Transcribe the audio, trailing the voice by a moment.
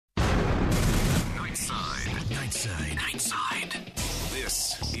Nightside.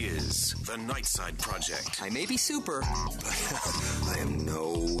 This is the Nightside Project. I may be super, but I am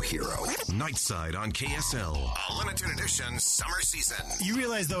no hero. Nightside on KSL. A limited edition summer season. You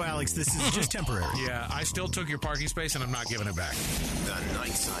realize, though, Alex, this is just temporary. Yeah, I still took your parking space, and I'm not giving it back. The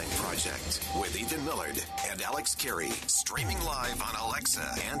Nightside Project with Ethan Millard and Alex Carey. Streaming live on Alexa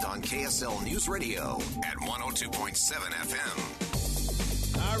and on KSL News Radio at 102.7 FM.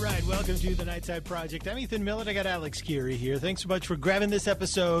 All right, welcome to the Nightside Project. I'm Ethan Millard. I got Alex Carey here. Thanks so much for grabbing this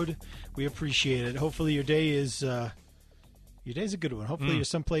episode. We appreciate it. Hopefully your day is a good one. Hopefully you're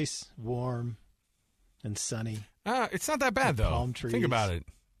someplace warm and sunny. It's not that bad, though. Palm trees. Think about it.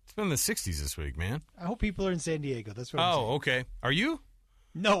 It's been in the 60s this week, man. I hope people are in San Diego. That's what I'm saying. Oh, okay. Are you?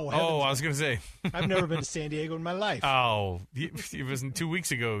 No. I was going to say. I've never been to San Diego in my life. Oh, it wasn't 2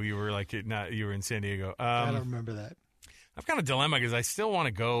 weeks ago you were you were in San Diego. I don't remember that. I've got a dilemma because I still want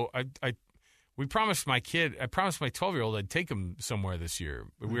to go. I promised my 12-year-old I'd take him somewhere this year.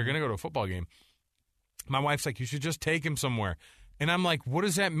 We were going to go to a football game. My wife's like, you should just take him somewhere. And I'm like, what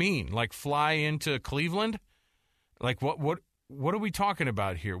does that mean? Like fly into Cleveland? Like what are we talking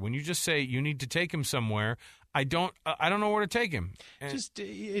about here? When you just say you need to take him somewhere, I don't know where to take him. And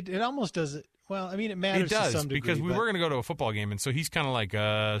it almost doesn't. Well, I mean, it matters to some degree. Because we were going to go to a football game, and so he's kind of like,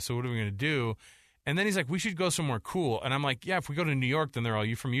 so what are we going to do? And then he's like, we should go somewhere cool. And I'm like, yeah, if we go to New York, then they're all,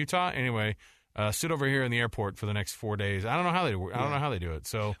 you from Utah? Anyway, sit over here in the airport for the next 4 days. I don't know how they do. I don't know how they do it.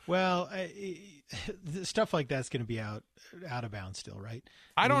 So, well, stuff like that's going to be out of bounds still, right?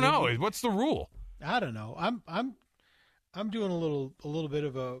 I don't know. What's the rule? I don't know. I'm doing a little bit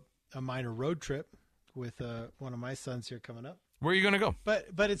of a minor road trip with one of my sons here coming up. Where are you going to go?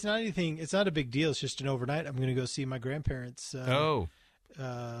 But it's not anything. It's not a big deal. It's just an overnight. I'm going to go see my grandparents.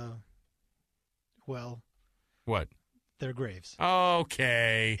 Well, what? Their graves.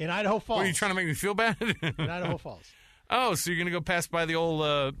 Okay. In Idaho Falls. What, are you trying to make me feel bad? In Idaho Falls. Oh, so you're going to go pass by the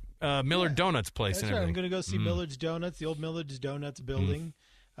old Millard Donuts place That's and right. everything. I'm going to go see Millard's Donuts, the old Millard's Donuts building.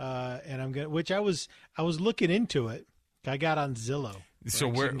 And I'm going which I was looking into it. I got on Zillow.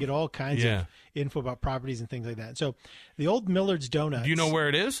 So you can get all kinds of info about properties and things like that. So the old Millard's Donuts. Do you know where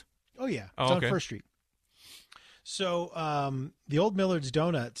it is? Oh, yeah. It's on First Street. So the old Millard's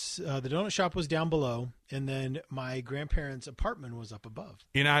Donuts, the donut shop was down below, and then my grandparents' apartment was up above.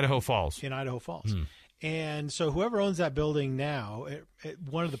 In Idaho Falls. And so whoever owns that building now,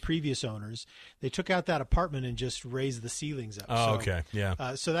 one of the previous owners, they took out that apartment and just raised the ceilings up. Oh, okay.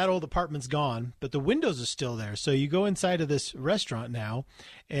 Yeah. So that old apartment's gone, but the windows are still there. So you go inside of this restaurant now,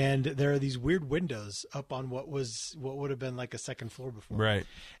 and there are these weird windows up on what would have been like a second floor before. Right.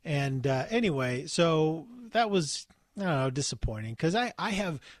 And anyway, so that was, I don't know, disappointing because I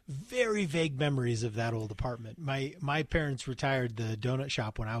have very vague memories of that old apartment. My parents retired the donut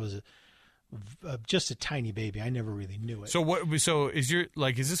shop when I was just a tiny baby. I never really knew it. So is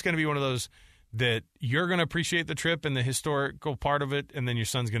this going to be one of those that you're going to appreciate the trip and the historical part of it, and then your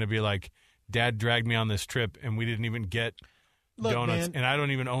son's going to be like, Dad dragged me on this trip and we didn't even get donuts, man, and I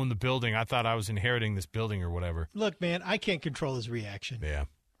don't even own the building. I thought I was inheriting this building or whatever. Look, man, I can't control his reaction. Yeah.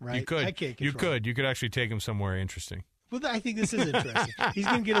 Right? You could. I can't control You could actually take him somewhere interesting. Well, I think this is interesting. He's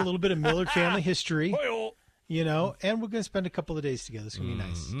going to get a little bit of Millard family history. You know, and we're going to spend a couple of days together. It's going to be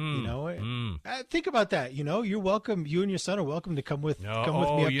nice. You know, think about that. You know, you're welcome. You and your son are welcome to come with me up to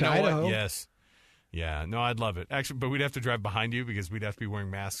Idaho. What? Yes. Yeah. No, I'd love it. Actually, but we'd have to drive behind you because we'd have to be wearing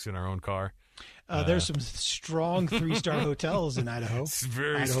masks in our own car. There's some strong 3-star hotels in Idaho. It's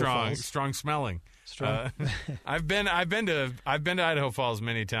very Idaho strong, Falls. strong smelling. Strong. I've been to Idaho Falls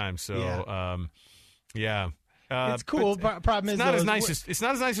many times. So yeah. It's cool. Problem is, it's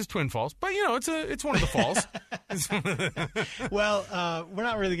not as nice as Twin Falls, but you know, it's one of the falls. Well, we're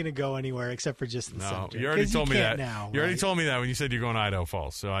not really going to go anywhere except for just the center. You already told me that. Now, you already told me that when you said you're going to Idaho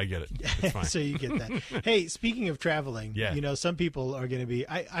Falls, so I get it. It's fine. So you get that. Hey, speaking of traveling, you know, some people are going to be.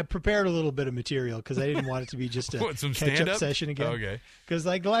 I prepared a little bit of material because I didn't want it to be just a catch-up session again. Okay. Because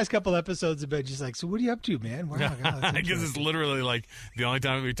like the last couple episodes have been just like, so what are you up to, man? Wow, God, I guess it's literally like the only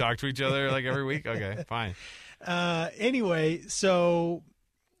time we talk to each other, like every week. Okay, fine. Anyway, so,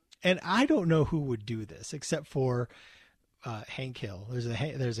 and I don't know who would do this except for Hank Hill.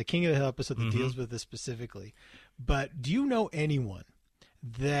 There's a King of the Hill episode that deals with this specifically. But do you know anyone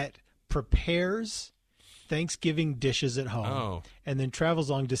that prepares Thanksgiving dishes at home and then travels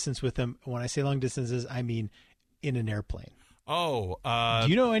long distance with them? When I say long distances, I mean in an airplane. Do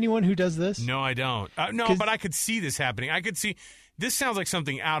you know anyone who does this? No, I don't. No, but I could see this happening. I could see this sounds like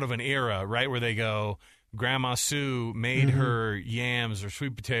something out of an era, right, where they go, Grandma Sue made her yams or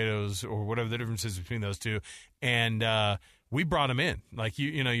sweet potatoes or whatever the difference is between those two, and we brought them in. Like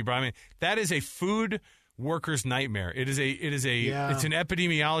you brought them in. That is a food worker's nightmare. It's an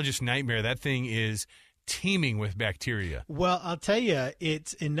epidemiologist nightmare. That thing is teeming with bacteria. Well, I'll tell you,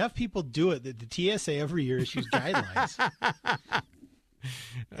 it's enough people do it that the TSA every year issues guidelines.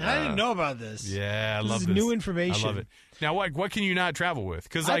 And I didn't know about this. Yeah, I love this. This is new information. I love it. Now, what can you not travel with?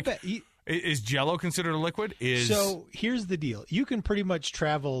 Because is Jell-O considered a liquid? So here's the deal: you can pretty much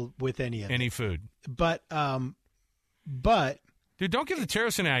travel with any food, but dude, don't give the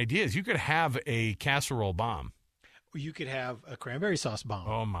terrorists any ideas. You could have a casserole bomb. You could have a cranberry sauce bomb.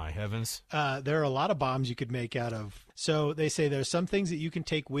 Oh my heavens! There are a lot of bombs you could make out of. So they say there's some things that you can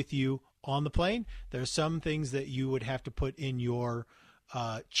take with you on the plane. There's some things that you would have to put in your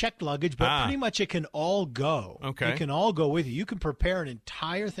checked luggage, but pretty much it can all go. Okay. It can all go with you. You can prepare an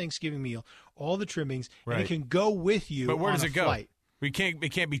entire Thanksgiving meal, all the trimmings, and it can go with you. But where does it go? Flight. It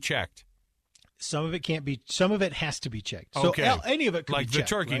can't be checked. Some of it can't be. Some of it has to be checked. Okay. So any of it could like be checked.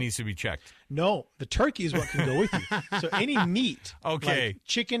 the turkey right? needs to be checked. No, the turkey is what can go with you. So any meat, like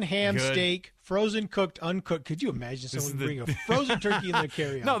chicken, ham, steak, frozen, cooked, uncooked. Could you imagine someone bring a frozen turkey in their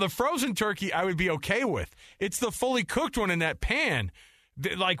carry-on? No, the frozen turkey I would be okay with. It's the fully cooked one in that pan.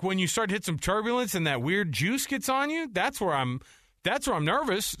 Like when you start to hit some turbulence and that weird juice gets on you, that's where I'm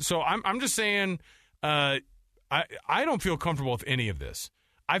nervous. So I'm just saying, I don't feel comfortable with any of this.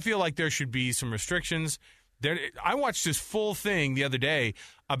 I feel like there should be some restrictions. I watched this full thing the other day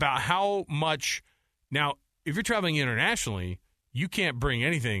about how much. Now, if you're traveling internationally, you can't bring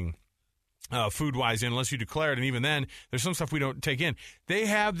anything food-wise in unless you declare it, and even then, there's some stuff we don't take in. They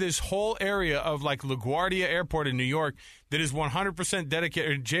have this whole area of like LaGuardia Airport in New York that is 100%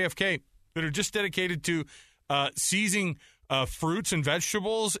 dedicated, JFK, that are just dedicated to seizing fruits and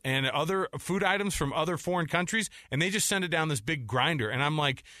vegetables and other food items from other foreign countries, and they just send it down this big grinder. And I'm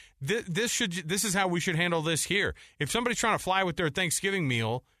like, this is how we should handle this here. If somebody's trying to fly with their Thanksgiving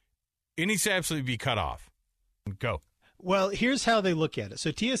meal, it needs to absolutely be cut off. Go. Well, here's how they look at it.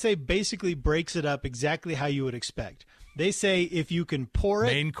 So TSA basically breaks it up exactly how you would expect. They say if you can pour it.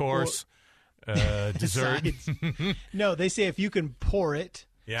 Main course, dessert. No, they say if you can pour it,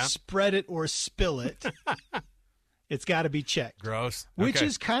 spread it, or spill it, it's got to be checked. Gross. Which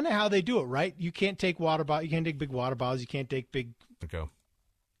is kind of how they do it, right? You can't take water bottles. You can't take big water bottles. You can't take big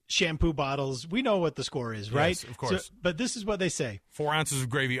shampoo bottles. We know what the score is, right? Yes, of course. So, but this is what they say. 4 ounces of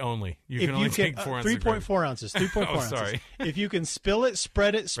gravy only. You can only take 4 ounces 3.4 ounces. 3.4 ounces. Sorry. If you can spill it,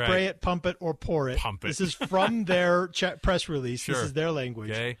 spread it, spray it, pump it, or pour it. Pump it. This is from their press release. Sure. This is their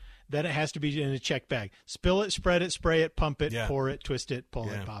language. Okay. Then it has to be in a check bag. Spill it, spread it, spray it, pump it, pour it, twist it, pull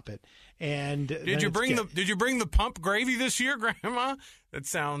it, pop it. And did you bring the pump gravy this year, Grandma? That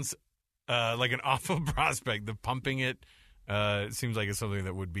sounds like an awful prospect. The pumping it seems like it's something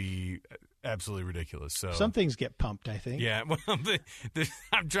that would be absolutely ridiculous. So some things get pumped, I think. Yeah, well,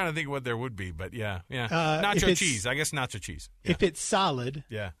 I'm trying to think what there would be, but yeah. Nacho cheese, I guess nacho cheese. Yeah. If it's solid,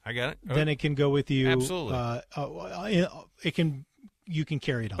 I got it. Then it can go with you. Absolutely, you can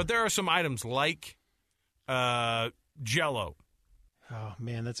carry it on. But there are some items like Jell-O. Oh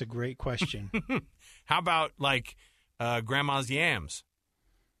man, that's a great question. How about like Grandma's yams?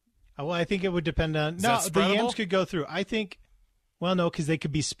 Well, I think it would depend on. The yams could go through. I think. Well, no, because they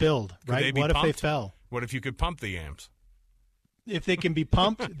could be spilled, right? What if they fell? What if you could pump the yams? If they can be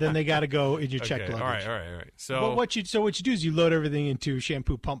pumped, then they got to go in your check luggage. All right. So well, what you do is you load everything into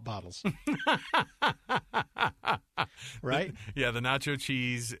shampoo pump bottles, right? The nacho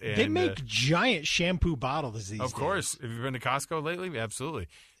cheese. And, they make giant shampoo bottles these days. Of course. Have you been to Costco lately? Absolutely.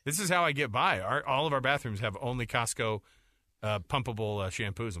 This is how I get by. All of our bathrooms have only Costco pumpable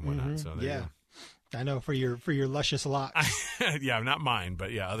shampoos and whatnot. So there you go. I know for your luscious locks. Not mine,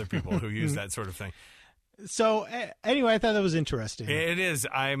 but other people who use that sort of thing. So anyway, I thought that was interesting. It is.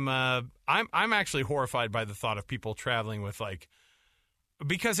 I'm actually horrified by the thought of people traveling with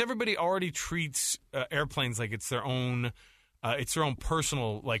because everybody already treats airplanes like it's their own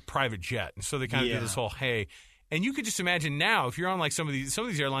personal private jet, and so they kind of do this whole and you could just imagine now if you're on some of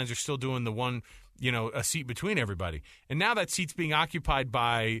these airlines are still doing the one a seat between everybody, and now that seat's being occupied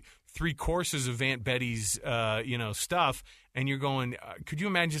by 3 courses of Aunt Betty's stuff, and you're going. Could you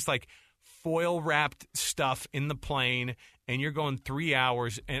imagine just foil wrapped stuff in the plane, and you're going 3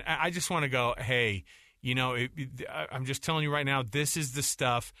 hours, and I just want to go, hey, I'm just telling you right now, this is the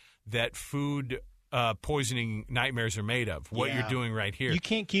stuff that food poisoning nightmares are made of. What you're doing right here, you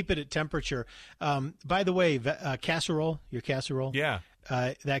can't keep it at temperature. By the way, casserole,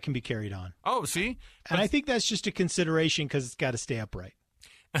 that can be carried on. Oh, see, and I think that's just a consideration because it's got to stay upright.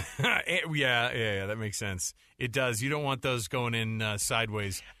 Yeah, that makes sense. It does. You don't want those going in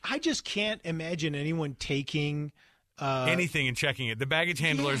sideways. I just can't imagine anyone taking anything and checking it. The baggage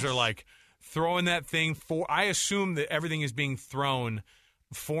handlers are like, throwing that thing I assume that everything is being thrown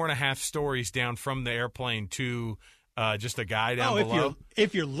 4.5 stories down from the airplane to just a guy down below.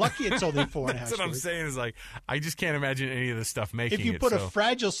 If you're lucky, it's only 4.5 That's what I'm saying is like, I just can't imagine any of this stuff making it. If you put a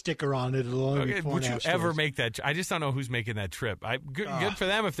fragile sticker on it, it'll only be 4.5 Would you stories. ever make that? I just don't know who's making that trip. Good for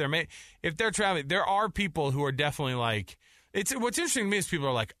them if they're traveling. There are people who are definitely like, what's interesting to me is people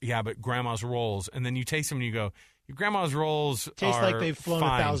are like, yeah, but grandma's rolls, and then you taste them and you go, your grandma's rolls taste are like they've flown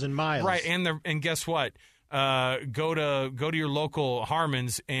fine. 1,000 miles, right? And guess what? Go to your local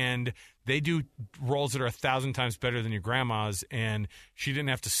Harmon's, and they do rolls that are 1,000 times better than your grandma's, and she didn't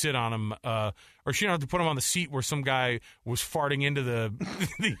have to sit on them, or she didn't have to put them on the seat where some guy was farting into the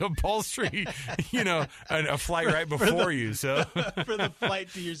upholstery, a flight right before you. So for the flight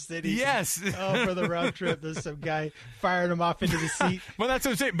to your city, yes. For the road trip, there's some guy firing them off into the seat. Well, that's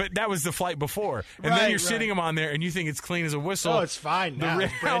what I'm saying. But that was the flight before, and then you're sitting them on there, and you think it's clean as a whistle. Oh, it's fine. The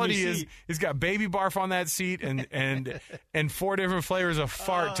reality is, it's got baby barf on that seat, and 4 different flavors of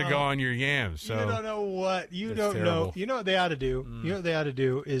fart to go on your yams. So you don't know what you don't terrible. know. You know what they ought to do. You know what they ought to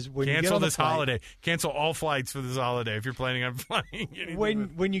do is when you get on the this flight, holiday. Cancel all flights for this holiday if you're planning on flying.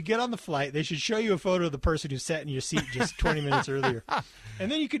 When you get on the flight, they should show you a photo of the person who sat in your seat just 20 minutes earlier, and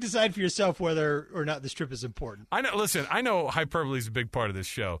then you can decide for yourself whether or not this trip is important. I know. Listen, I know hyperbole is a big part of this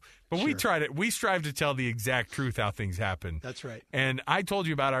show, but Sure. we strive to tell the exact truth how things happen. That's right. And I told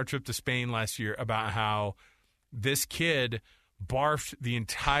you about our trip to Spain last year about how this kid barfed the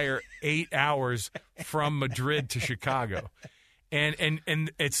entire 8 hours from Madrid to Chicago. And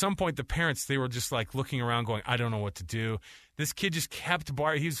at some point, the parents, they were just like looking around going, I don't know what to do. This kid just kept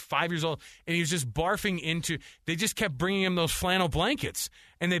barfing. He was 5 years old, and he was just barfing into – they just kept bringing him those flannel blankets.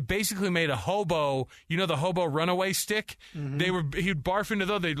 And they basically made a hobo – the hobo runaway stick? Mm-hmm. He'd barf into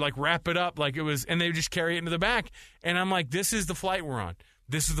those. They'd like wrap it up like it was – and they would just carry it into the back. And I'm like, this is the flight we're on.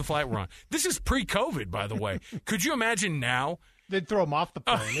 This is the flight we're on. This is pre-COVID, by the way. Could you imagine now – They'd throw him off the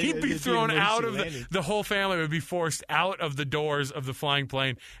plane. He'd be thrown out of the whole family would be forced out of the doors of the flying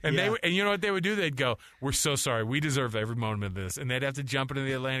plane. And and you know what they would do? They'd go, we're so sorry. We deserve every moment of this. And they'd have to jump into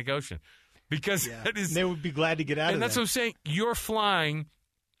the Atlantic Ocean. Because that is, they would be glad to get out of there. And that's what I'm saying. You're flying,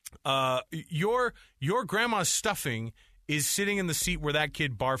 your grandma's stuffing is sitting in the seat where that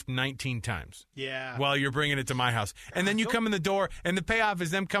kid barfed 19 times. Yeah. While you're bringing it to my house. And then you come in the door, and the payoff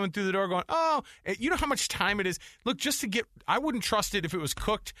is them coming through the door going, oh, you know how much time it is? Look, just to get – I wouldn't trust it if it was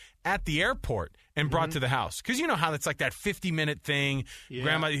cooked at the airport and brought to the house. Because you know how it's like that 50-minute thing. Yeah.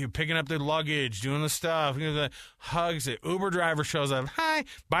 Grandma, you're picking up the luggage, doing the stuff, the hugs. The Uber driver shows up. Hi.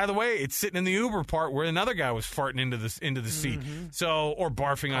 By the way, it's sitting in the Uber part where another guy was farting into the seat. So, or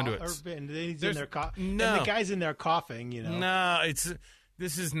barfing onto it. And he's in there and the guy's in there coughing, No,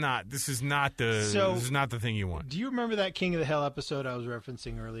 this is not the thing you want. Do you remember that King of the Hill episode I was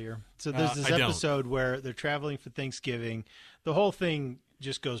referencing earlier? So there's this episode where they're traveling for Thanksgiving. The whole thing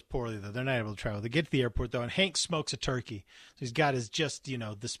just goes poorly, though. They're not able to travel. They get to the airport, though, and Hank smokes a turkey. So he's got his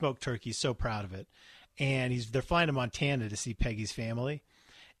the smoked turkey. He's so proud of it. And they're flying to Montana to see Peggy's family.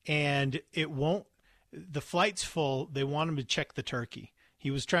 And the flight's full. They want him to check the turkey. He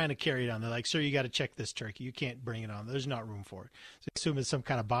was trying to carry it on. They're like, sir, you got to check this turkey. You can't bring it on. There's not room for it. So they assume it's some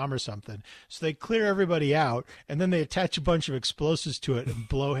kind of bomb or something. So they clear everybody out, and then they attach a bunch of explosives to it and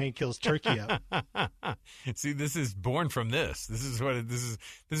blow Hank Hill's turkey up. See, this is born from this. This is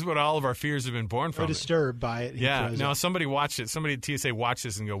what all of our fears have been born from. Or disturbed by it. Yeah. Now, somebody watched it. Somebody at TSA watched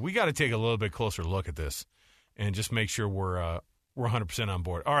this and go, we got to take a little bit closer look at this and just make sure we're 100% on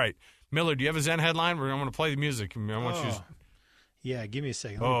board. All right. Miller, do you have a Zen headline? I'm going to play the music. I want you to... Yeah, give me a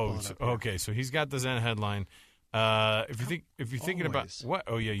second. Okay. So he's got the Zen headline. If you're thinking about what?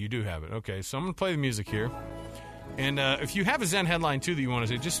 Oh yeah, you do have it. Okay, so I'm gonna play the music here. And if you have a Zen headline too that you want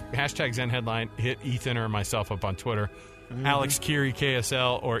to say, just hashtag Zen headline. Hit Ethan or myself up on Twitter, Alex Keary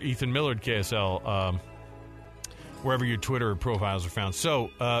KSL or Ethan Millard KSL, wherever your Twitter profiles are found.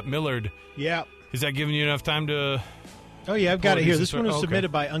 So Millard, yeah, is that giving you enough time to? Oh yeah, I've got it here. This one was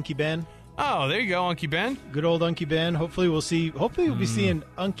submitted by Unky Ben. Oh, there you go, Unky Ben. Good old Unky Ben. Hopefully we'll be seeing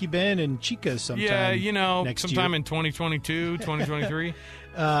Unky Ben and Chica sometime. Yeah, next sometime year. In 2022, 2023.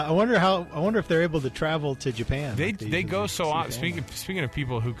 I wonder if they're able to travel to Japan. They go so often. Speaking of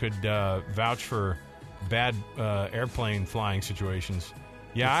people who could vouch for bad airplane flying situations,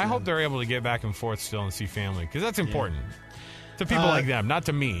 I hope they're able to get back and forth still and see family because that's important. To people like them, not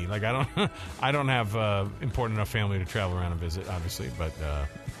to me. Like I don't have important enough family to travel around and visit, obviously, but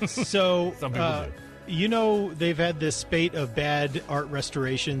so some people do. You know, they've had this spate of bad art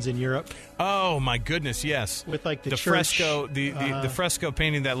restorations in Europe. Oh my goodness, yes. With like the church, fresco, the fresco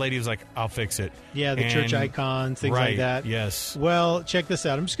painting. That lady was like, "I'll fix it." Yeah, the church icons, things like that. Yes. Well, check this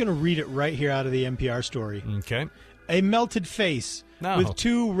out. I'm just going to read it right here out of the NPR story. Okay. A melted face with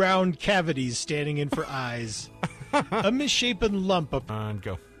 2 round cavities standing in for eyes. A misshapen lump.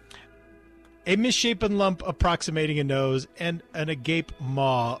 Go. A misshapen lump approximating a nose and an agape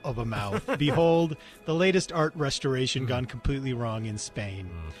maw of a mouth. Behold, the latest art restoration gone completely wrong in Spain.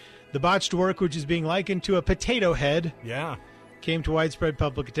 The botched work, which is being likened to a potato head, came to widespread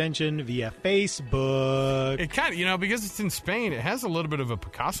public attention via Facebook. It kind of, because it's in Spain, it has a little bit of a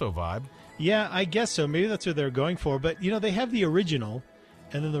Picasso vibe. Yeah, I guess so. Maybe that's what they're going for. But, they have the original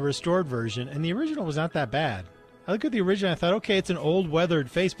and then the restored version, and the original was not that bad. I look at the original, I thought, okay, it's an old weathered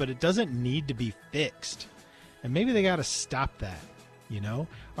face, but it doesn't need to be fixed. And maybe they got to stop that,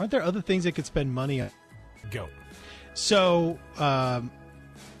 Aren't there other things they could spend money on? Go. So,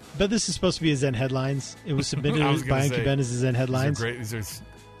 but this is supposed to be a Zen Headlines. It was submitted by Anki Ben as a Zen Headlines.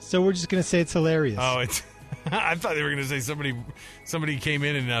 So we're just going to say it's hilarious. Oh, it's... I thought they were going to say somebody came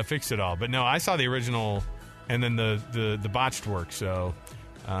in and fixed it all. But no, I saw the original and then the botched work. So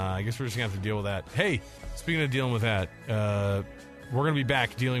I guess we're just going to have to deal with that. Hey, speaking of dealing with that, we're going to be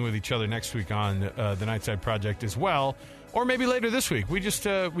back dealing with each other next week on the Nightside Project as well. Or maybe later this week. We just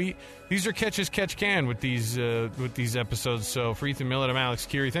these are catch as catch can with these episodes. So for Ethan Millett, I'm Alex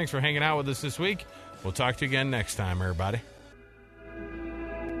Keary. Thanks for hanging out with us this week. We'll talk to you again next time, everybody.